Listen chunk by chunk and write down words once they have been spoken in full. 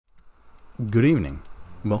Good evening.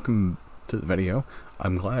 Welcome to the video.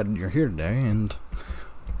 I'm glad you're here today, and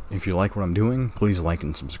if you like what I'm doing, please like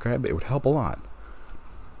and subscribe. It would help a lot.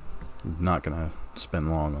 I'm not gonna spend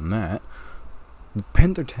long on that. The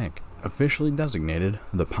Panther tank, officially designated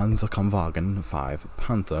the Panzerkampfwagen 5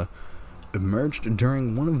 Panther, emerged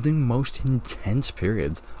during one of the most intense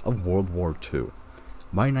periods of World War II.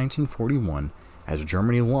 By 1941, as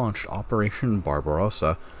Germany launched Operation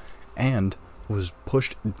Barbarossa and was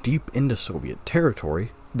pushed deep into Soviet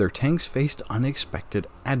territory, their tanks faced unexpected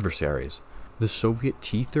adversaries. The Soviet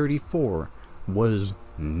T-34 was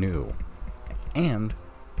new, and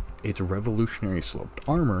its revolutionary sloped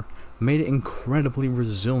armor made it incredibly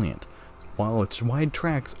resilient, while its wide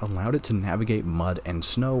tracks allowed it to navigate mud and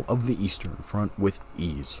snow of the Eastern Front with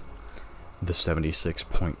ease. The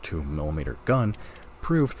 76.2mm gun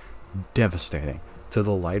proved devastating to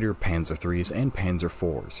the lighter Panzer IIIs and Panzer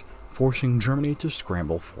IVs, forcing Germany to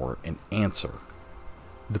scramble for an answer.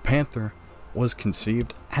 The Panther was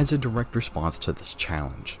conceived as a direct response to this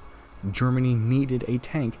challenge. Germany needed a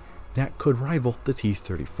tank that could rival the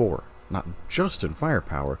T-34, not just in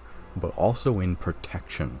firepower, but also in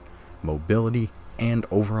protection, mobility, and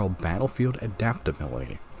overall battlefield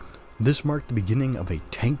adaptability. This marked the beginning of a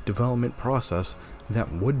tank development process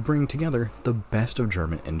that would bring together the best of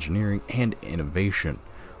German engineering and innovation,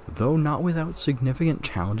 though not without significant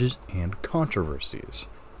challenges and controversies.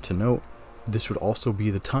 To note, this would also be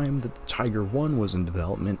the time that the Tiger I was in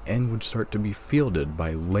development and would start to be fielded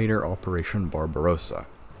by later Operation Barbarossa.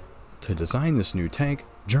 To design this new tank,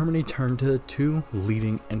 Germany turned to the two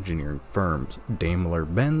leading engineering firms,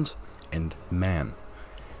 Daimler-Benz and MAN.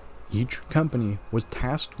 Each company was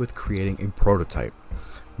tasked with creating a prototype,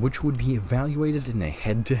 which would be evaluated in a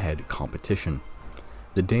head-to-head competition.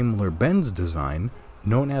 The Daimler-Benz design,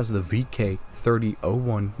 known as the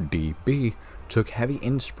VK3001DB, took heavy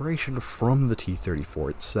inspiration from the T-34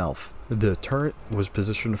 itself. The turret was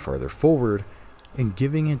positioned further forward, and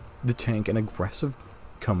giving the tank an aggressive,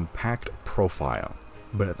 compact profile,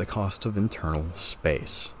 but at the cost of internal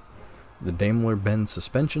space. The Daimler-Benz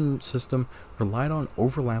suspension system relied on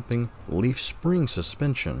overlapping leaf spring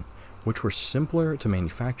suspension, which were simpler to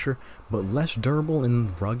manufacture but less durable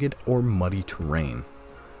in rugged or muddy terrain.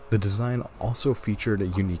 The design also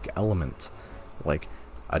featured unique elements, like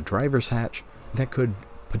a driver's hatch that could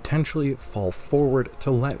potentially fall forward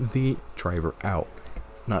to let the driver out.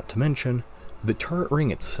 Not to mention, the turret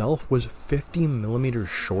ring itself was 50mm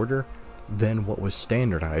shorter than what was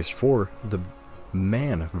standardized for the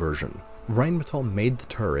MAN version. Rheinmetall made the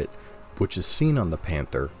turret, which is seen on the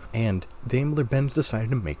Panther, and Daimler-Benz decided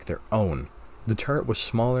to make their own. The turret was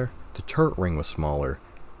smaller, the turret ring was smaller,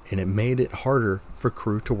 and it made it harder for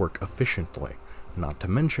crew to work efficiently. Not to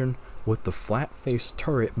mention, with the flat-faced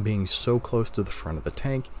turret being so close to the front of the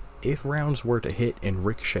tank, if rounds were to hit and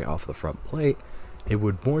ricochet off the front plate, it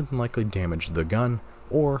would more than likely damage the gun,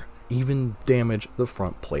 or even damage the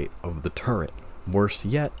front plate of the turret. Worse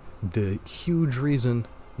yet, the huge reason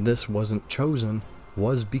this wasn't chosen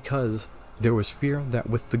was because there was fear that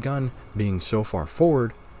with the gun being so far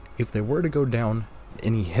forward, if they were to go down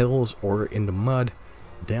any hills or into mud,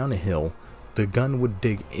 down a hill, the gun would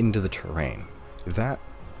dig into the terrain. That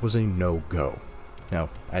was a no-go. Now,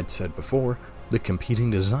 I'd said before, the competing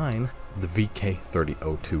design, the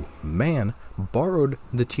VK3002 MAN, borrowed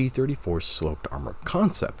the T-34's sloped armor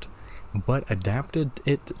concept, but adapted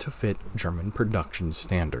it to fit German production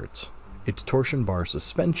standards. Its torsion bar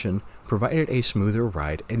suspension provided a smoother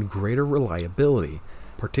ride and greater reliability,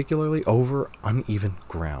 particularly over uneven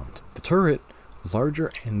ground. The turret,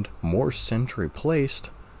 larger and more centrally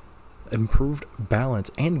placed, improved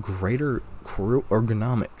balance and greater crew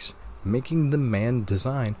ergonomics, making the MAN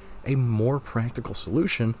design a more practical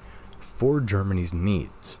solution for Germany's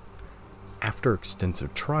needs. After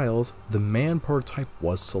extensive trials, the MAN prototype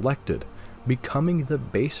was selected, becoming the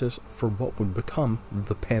basis for what would become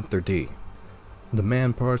the Panther D. The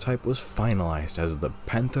MAN prototype was finalized as the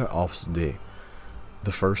Panther D,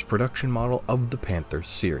 the first production model of the Panther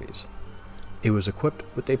series. It was equipped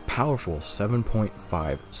with a powerful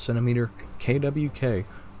 7.5cm KWK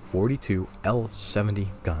 42 L70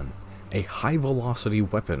 gun, a high-velocity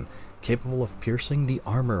weapon capable of piercing the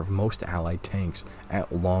armor of most Allied tanks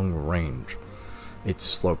at long range. Its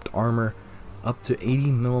sloped armor, up to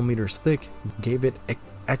 80mm thick, gave it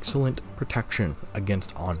excellent protection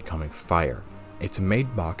against oncoming fire. Its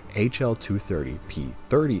Maybach HL230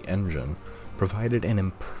 P30 engine provided an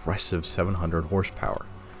impressive 700 horsepower.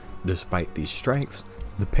 Despite these strengths,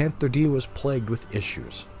 the Panther D was plagued with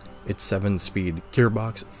issues. Its 7-speed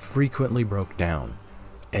gearbox frequently broke down,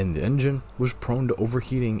 and the engine was prone to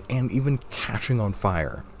overheating and even catching on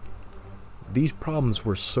fire. These problems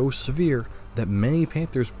were so severe that many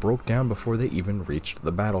Panthers broke down before they even reached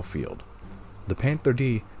the battlefield. The Panther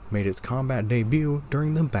D made its combat debut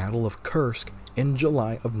during the Battle of Kursk in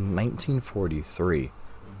July of 1943.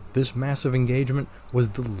 This massive engagement was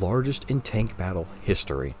the largest in tank battle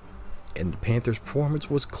history, and the Panther's performance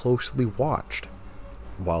was closely watched.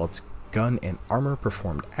 While its gun and armor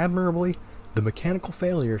performed admirably, the mechanical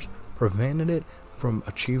failures prevented it from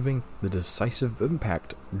achieving the decisive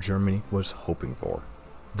impact Germany was hoping for.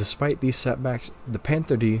 Despite these setbacks, the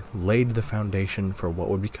Panther D laid the foundation for what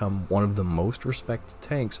would become one of the most respected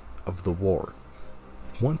tanks of the war.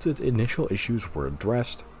 Once its initial issues were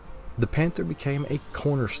addressed, the Panther became a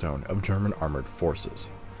cornerstone of German armored forces.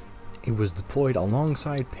 It was deployed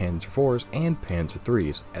alongside Panzer IVs and Panzer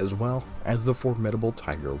IIIs, as well as the formidable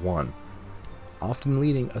Tiger I, often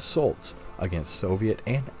leading assaults against Soviet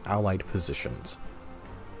and Allied positions.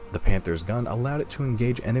 The Panther's gun allowed it to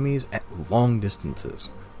engage enemies at long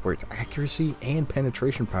distances, where its accuracy and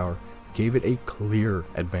penetration power gave it a clear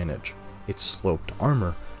advantage. Its sloped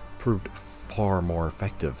armor proved far more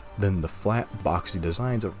effective than the flat, boxy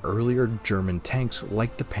designs of earlier German tanks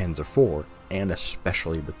like the Panzer IV, and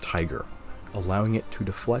especially the Tiger, allowing it to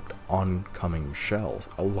deflect oncoming shells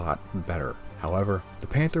a lot better. However, the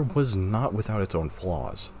Panther was not without its own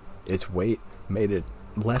flaws. Its weight made it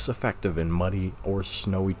less effective in muddy or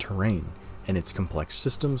snowy terrain, and its complex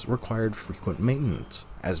systems required frequent maintenance.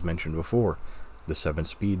 As mentioned before, the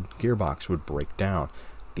 7-speed gearbox would break down.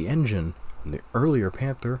 The engine in the earlier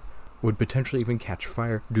Panther would potentially even catch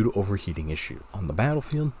fire due to overheating issues. On the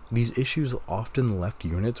battlefield, these issues often left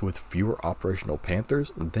units with fewer operational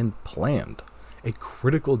Panthers than planned, a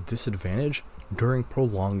critical disadvantage during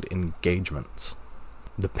prolonged engagements.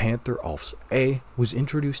 The Panther Alfs A was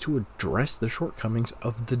introduced to address the shortcomings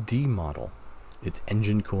of the D model. Its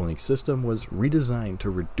engine cooling system was redesigned to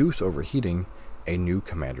reduce overheating. A new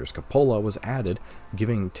commander's cupola was added,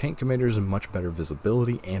 giving tank commanders much better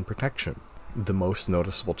visibility and protection. The most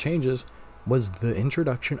noticeable changes was the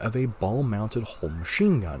introduction of a ball-mounted whole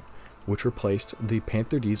machine gun, which replaced the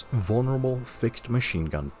Panther D's vulnerable fixed machine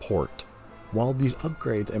gun port. While these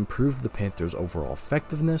upgrades improved the Panther's overall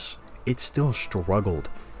effectiveness, it still struggled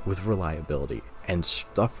with reliability and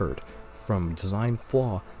suffered from design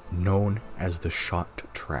flaw known as the shot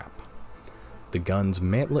trap. The gun's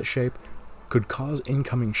mantlet shape could cause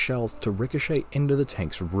incoming shells to ricochet into the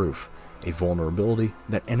tank's roof, a vulnerability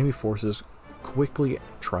that enemy forces quickly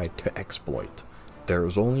tried to exploit. There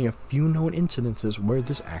was only a few known incidences where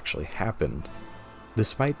this actually happened.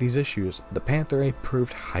 Despite these issues, the Panther A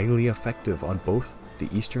proved highly effective on both the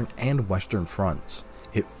eastern and western fronts.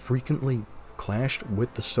 It frequently clashed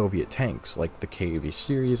with the Soviet tanks like the KV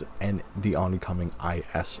series and the oncoming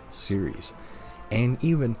IS series, and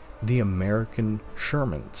even the American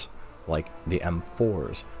Shermans like the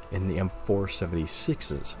M4s and the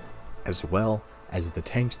M476s, as well as the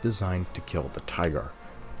tanks designed to kill the Tiger,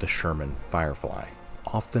 the Sherman Firefly,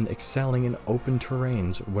 often excelling in open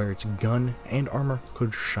terrains where its gun and armor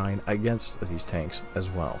could shine against these tanks as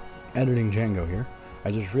well. Editing Django here,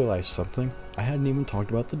 I just realized something. I hadn't even talked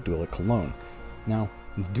about the Duel at Cologne. Now,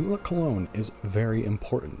 the Duel at Cologne is very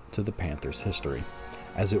important to the Panthers' history,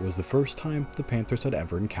 as it was the first time the Panthers had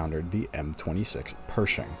ever encountered the M26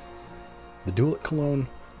 Pershing. The Duel at Cologne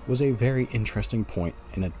was a very interesting point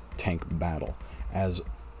in a tank battle, as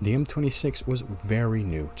the M26 was very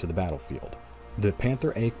new to the battlefield. The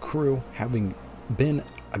Panther A crew, having been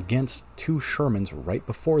against two Shermans right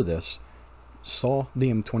before this, saw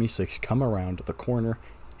the M26 come around the corner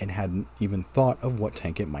and hadn't even thought of what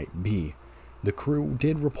tank it might be. The crew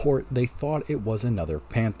did report they thought it was another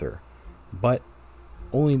Panther, but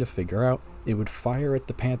only to figure out it would fire at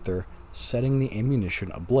the Panther, setting the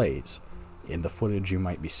ammunition ablaze. In the footage you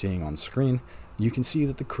might be seeing on screen, you can see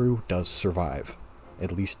that the crew does survive,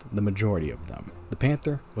 at least the majority of them. The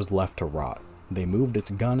Panther was left to rot. They moved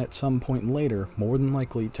its gun at some point later, more than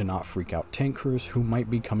likely to not freak out tank crews who might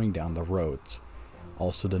be coming down the roads.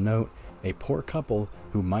 Also to note, a poor couple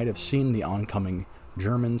who might have seen the oncoming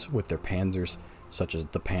Germans with their Panzers, such as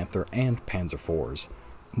the Panther and Panzer IVs,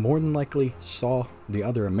 more than likely saw the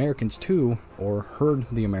other Americans too, or heard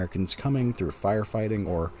the Americans coming through firefighting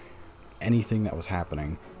or anything that was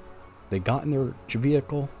happening. They got in their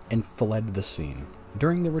vehicle and fled the scene.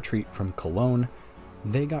 During the retreat from Cologne,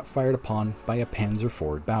 they got fired upon by a Panzer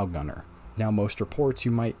IV bow gunner. Now, most reports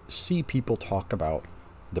you might see people talk about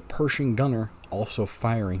the Pershing gunner also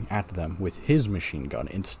firing at them with his machine gun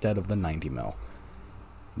instead of the 90mm.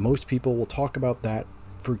 Most people will talk about that,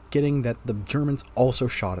 forgetting that the Germans also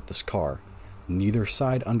shot at this car. Neither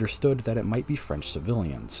side understood that it might be French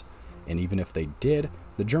civilians, and even if they did,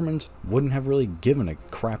 the Germans wouldn't have really given a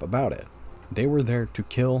crap about it. They were there to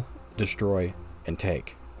kill, destroy, and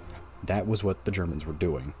take. That was what the Germans were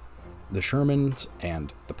doing. The Shermans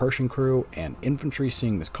and the Pershing crew and infantry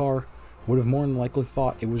seeing this car would have more than likely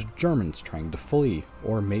thought it was Germans trying to flee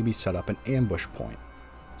or maybe set up an ambush point.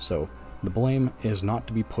 So the blame is not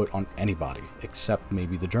to be put on anybody except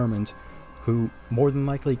maybe the Germans, who more than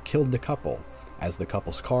likely killed the couple, as the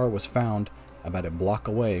couple's car was found about a block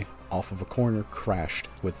away off of a corner, crashed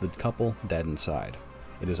with the couple dead inside.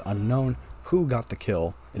 It is unknown who got the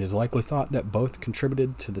kill. It is likely thought that both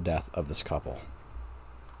contributed to the death of this couple.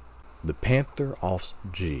 The Panther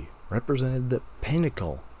G represented the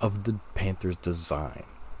pinnacle of the Panther's design.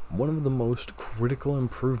 One of the most critical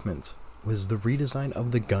improvements was the redesign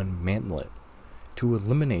of the gun mantlet to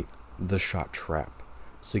eliminate the shot trap,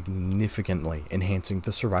 significantly enhancing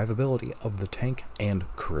the survivability of the tank and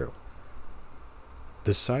crew.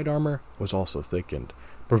 The side armor was also thickened,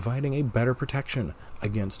 providing a better protection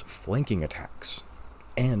against flanking attacks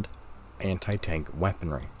and anti-tank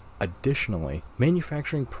weaponry. Additionally,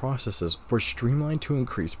 manufacturing processes were streamlined to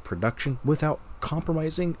increase production without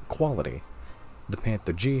compromising quality. The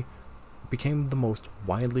Panther G became the most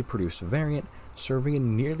widely produced variant, serving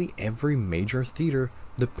in nearly every major theater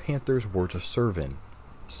the Panthers were to serve in.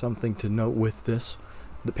 Something to note with this,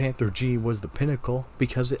 the Panther G was the pinnacle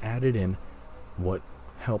because it added in what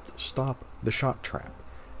helped stop the shot trap.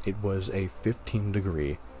 It was a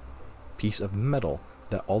 15-degree piece of metal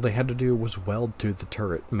that all they had to do was weld to the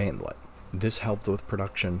turret mantlet. This helped with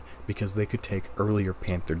production because they could take earlier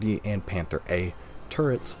Panther D and Panther A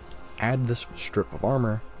turrets, add this strip of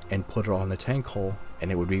armor, and put it on a tank hull,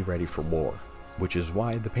 and it would be ready for war. Which is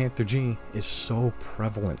why the Panther G is so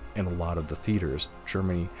prevalent in a lot of the theaters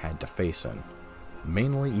Germany had to face in.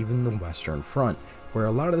 Mainly even the Western Front, where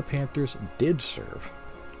a lot of the Panthers did serve.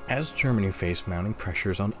 As Germany faced mounting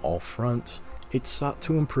pressures on all fronts, it sought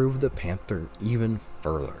to improve the Panther even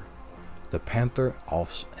further. The Panther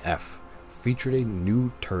F featured a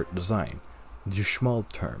new turret design, the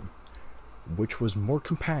Schmalturm, which was more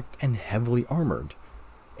compact and heavily armored.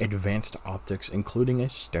 Advanced optics, including a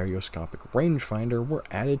stereoscopic rangefinder, were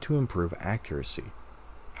added to improve accuracy.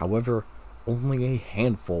 However, only a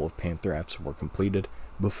handful of Panther Fs were completed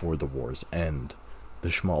before the war's end. The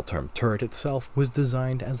Schmalturm turret itself was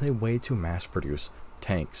designed as a way to mass-produce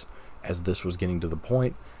tanks, as this was getting to the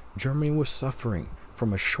point Germany was suffering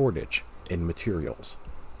from a shortage in materials.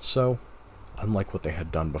 So, unlike what they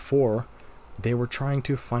had done before, they were trying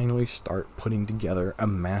to finally start putting together a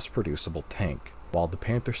mass-producible tank. While the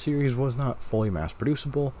Panther series was not fully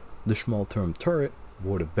mass-producible, the Schmalturm turret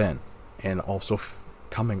would have been. And also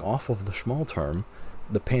coming off of the Schmalturm,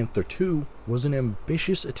 the Panther II was an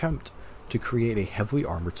ambitious attempt to create a heavily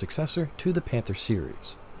armored successor to the Panther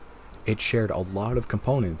series. It shared a lot of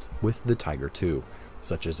components with the Tiger II,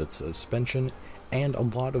 such as its suspension and a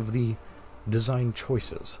lot of the design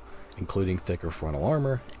choices, including thicker frontal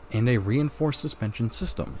armor and a reinforced suspension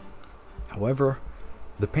system. However,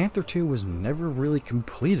 the Panther II was never really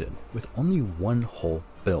completed, with only one hull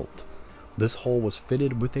built. This hull was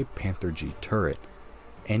fitted with a Panther G turret,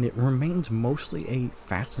 and it remains mostly a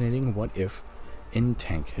fascinating what-if in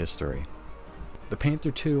tank history. The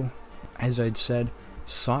Panther II, as I'd said,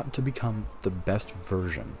 sought to become the best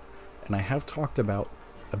version, and I have talked about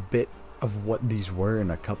a bit of what these were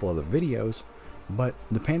in a couple of the videos, but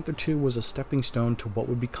the Panther II was a stepping stone to what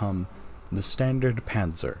would become the standard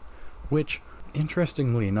Panzer, which,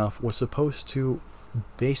 interestingly enough, was supposed to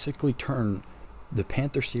basically turn the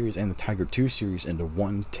Panther series and the Tiger II series into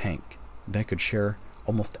one tank that could share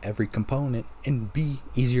almost every component and be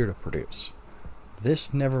easier to produce.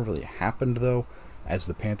 This never really happened though, as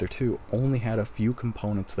the Panther II only had a few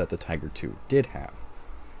components that the Tiger II did have.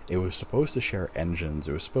 It was supposed to share engines,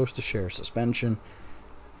 it was supposed to share suspension,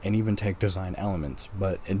 and even take design elements,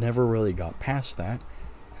 but it never really got past that.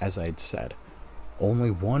 As I'd said,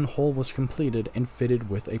 only one hull was completed and fitted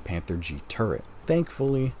with a Panther G turret.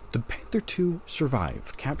 Thankfully, the Panther II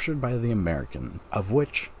survived, captured by the American, of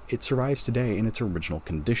which it survives today in its original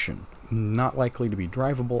condition. Not likely to be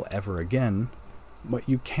drivable ever again, but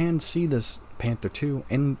you can see this Panther II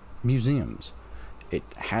in museums. It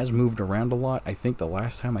has moved around a lot. I think the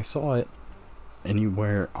last time I saw it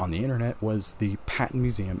anywhere on the internet was the Patton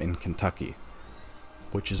Museum in Kentucky,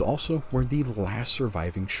 which is also where the last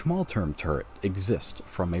surviving Schmalturm turret exists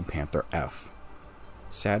from a Panther F.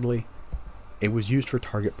 Sadly, it was used for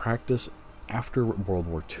target practice after World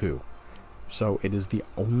War II, so it is the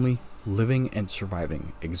only living and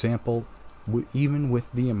surviving example, even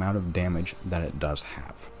with the amount of damage that it does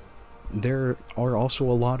have. There are also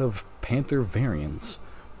a lot of Panther variants,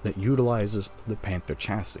 that utilizes the Panther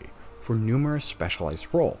chassis for numerous specialized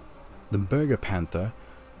roles. The Panther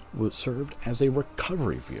was served as a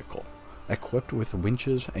recovery vehicle, equipped with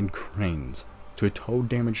winches and cranes to tow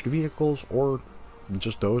damaged vehicles or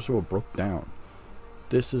just those who were broke down.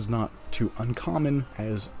 This is not too uncommon,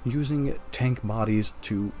 as using tank bodies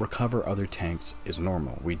to recover other tanks is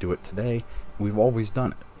normal. We do it today, we've always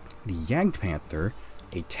done it. The Jagdpanther,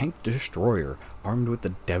 a tank destroyer armed with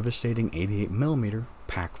the devastating 88mm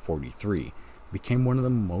Pak-43, became one of the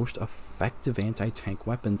most effective anti-tank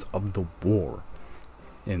weapons of the war.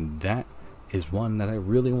 And that is one that I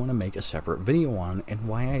really want to make a separate video on, and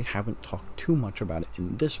why I haven't talked too much about it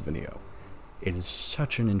in this video. It is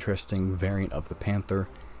such an interesting variant of the Panther,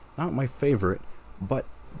 not my favorite, but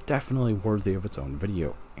definitely worthy of its own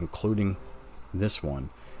video, including this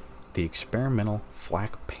one, the experimental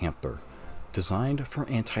FlakPanzer, designed for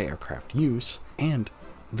anti-aircraft use, and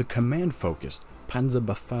the command-focused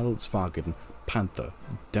Panzerbefehlswagen Panther,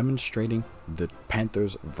 demonstrating the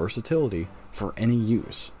Panther's versatility for any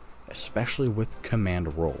use, especially with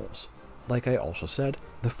command roles. Like I also said,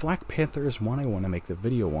 the FlakPanzer is one I want to make the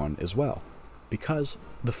video on as well, because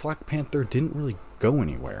the FlakPanzer didn't really go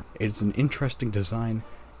anywhere. It's an interesting design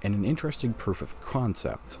and an interesting proof of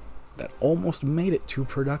concept that almost made it to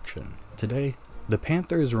production. Today, the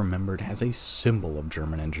Panther is remembered as a symbol of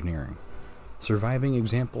German engineering. Surviving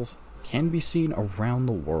examples can be seen around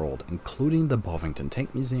the world, including the Bovington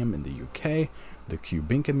Tank Museum in the UK, the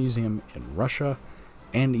Kubinka Museum in Russia,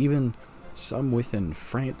 and even some within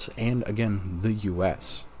France and, again, the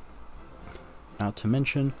US. Not to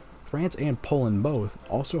mention, France and Poland both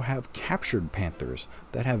also have captured Panthers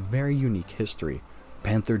that have very unique history.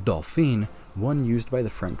 Panther Dauphine, one used by the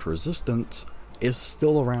French resistance, is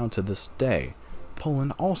still around to this day.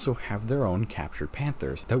 Poland also have their own captured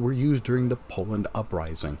Panthers that were used during the Poland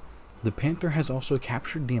Uprising. The Panther has also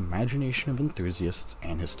captured the imagination of enthusiasts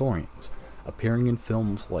and historians, appearing in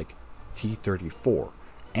films like T-34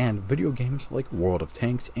 and video games like World of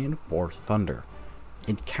Tanks and War Thunder,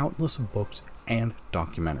 in countless books and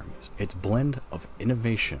documentaries. Its blend of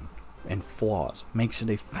innovation and flaws makes it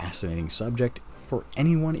a fascinating subject for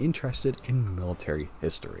anyone interested in military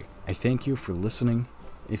history. I thank you for listening.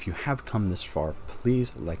 If you have come this far,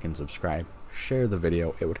 please like and subscribe, share the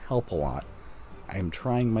video, it would help a lot. I am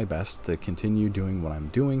trying my best to continue doing what I'm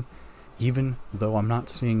doing. Even though I'm not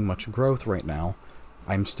seeing much growth right now,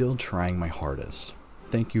 I'm still trying my hardest.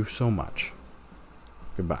 Thank you so much.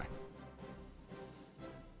 Goodbye.